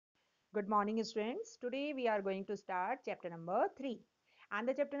Good morning, students. Today we are going to start chapter number 3. And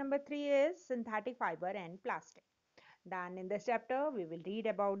the chapter number 3 is synthetic fiber and plastic. Then in this chapter, we will read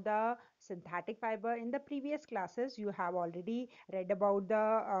about the synthetic fiber. In the previous classes, you have already read about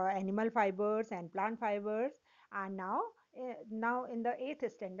the animal fibers and plant fibers. And now in the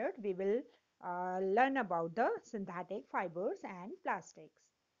 8th standard, we will learn about the synthetic fibers and plastics.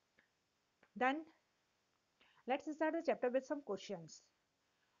 Then let's start the chapter with some questions.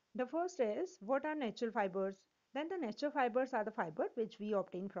 The first is, what are natural fibers? Then the natural fibers are the fiber which we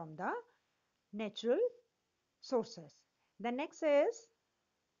obtain from the natural sources. The next is,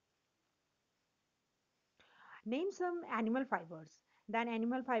 name some animal fibers. Then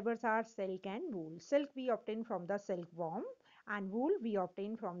animal fibers are silk and wool. Silk we obtain from the silkworm, and wool we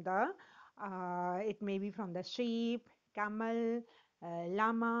obtain from the, it may be from the sheep, camel,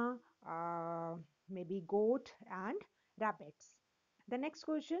 llama, maybe goat and rabbits. The next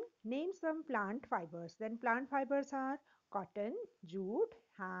question, name some plant fibers. Then plant fibers are cotton, jute,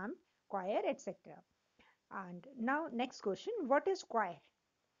 hemp, coir, etc. And now next question, what is coir?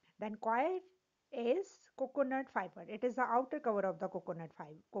 Then coir is coconut fiber. It is the outer cover of the coconut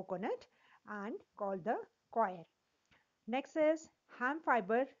and called the coir. Next is hemp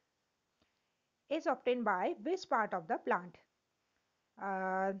fiber is obtained by which part of the plant?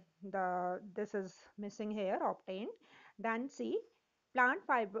 This is missing here, obtained. Then see, plant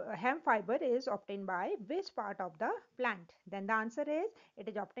fiber, hemp fiber is obtained by which part of the plant? Then the answer is, it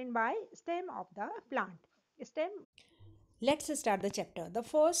is obtained by stem of the plant. Stem. Let's start the chapter. The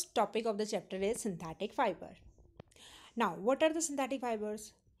first topic of the chapter is synthetic fiber. Now, what are the synthetic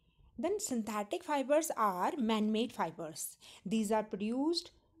fibers? Then synthetic fibers are man-made fibers. These are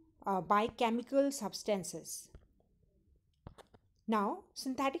produced by chemical substances. Now,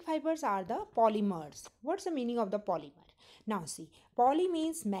 synthetic fibers are the polymers. What's the meaning of the polymer? Now see, poly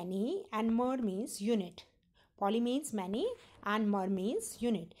means many and mer means unit. Poly means many and mer means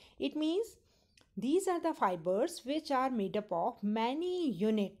unit. It means these are the fibers which are made up of many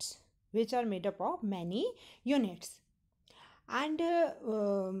units. And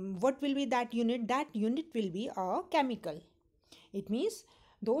what will be that unit? That unit will be a chemical. It means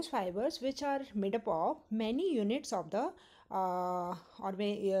those fibers which are made up of many units of the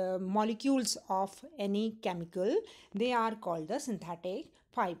molecules of any chemical, they are called the synthetic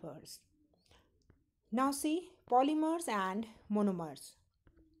fibers. Now see, polymers and monomers.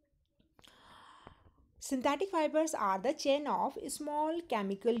 Synthetic fibers are the chain of small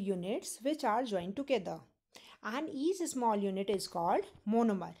chemical units which are joined together, and each small unit is called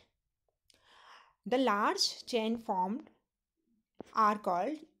monomer. The large chain formed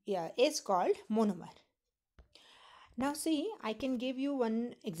is called monomer. Now see, I can give you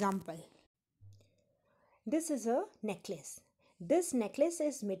one example. This is a necklace. This necklace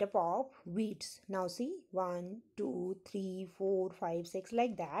is made up of beads. Now see, 1, 2, 3, 4, 5, 6,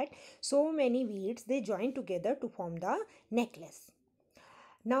 like that. So many beads, they join together to form the necklace.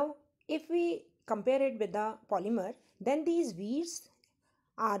 Now, if we compare it with the polymer, then these beads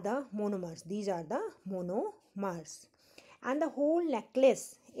are the monomers. These are the monomers. And the whole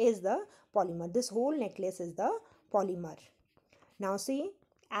necklace is the polymer. This whole necklace is the polymer. Now see,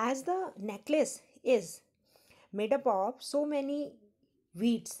 as the necklace is made up of so many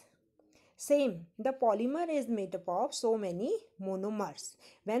beads, same, the polymer is made up of so many monomers.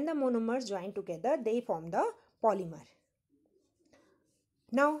 When the monomers join together, they form the polymer.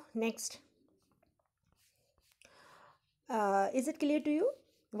 Now next, is it clear to you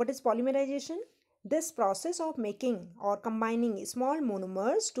what is polymerization? This process of making or combining small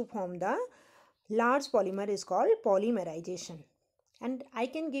monomers to form the large polymer is called polymerization. And I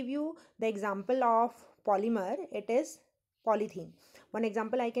can give you the example of polymer. It is polythene. One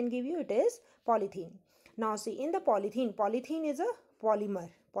example I can give you, it is polythene. Now see, in the polythene is a polymer.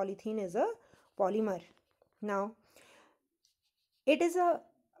 Polythene is a polymer. Now, it is a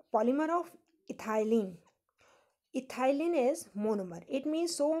polymer of ethylene. Ethylene is monomer. It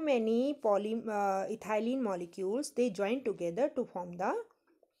means so many ethylene molecules, they join together to form the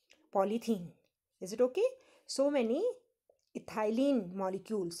polythene. Is it okay? So many ethylene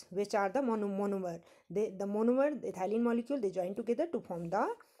molecules, which are the monomer. The ethylene molecule, they join together to form the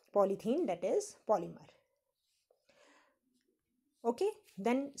polythene, that is polymer. Okay,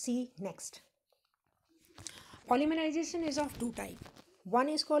 then see next. Polymerization is of two types. One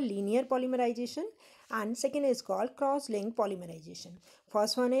is called linear polymerization and second is called cross-link polymerization.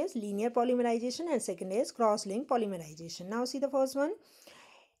 First one is linear polymerization and second is cross-link polymerization. Now see the first one.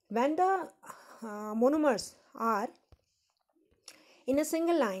 When the monomers are in a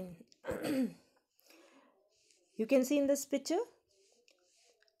single line, you can see in this picture,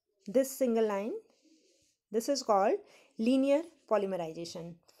 this single line, this is called linear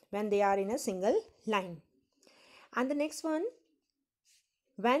polymerization, when they are in a single line. And the next one,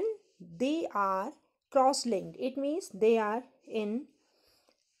 when they are cross-linked, it means they are in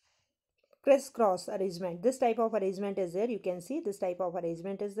crisscross arrangement. This type of arrangement is there. You can see this type of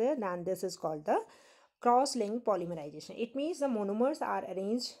arrangement is there, and this is called the cross-linked polymerization. It means the monomers are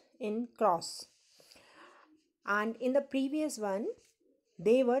arranged in cross, and in the previous one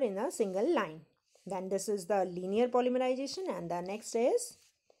they were in a single line. Then this is the linear polymerization, and the next is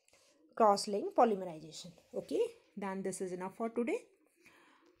cross-linked polymerization. Okay, then this is enough for today.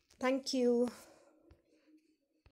 Thank you.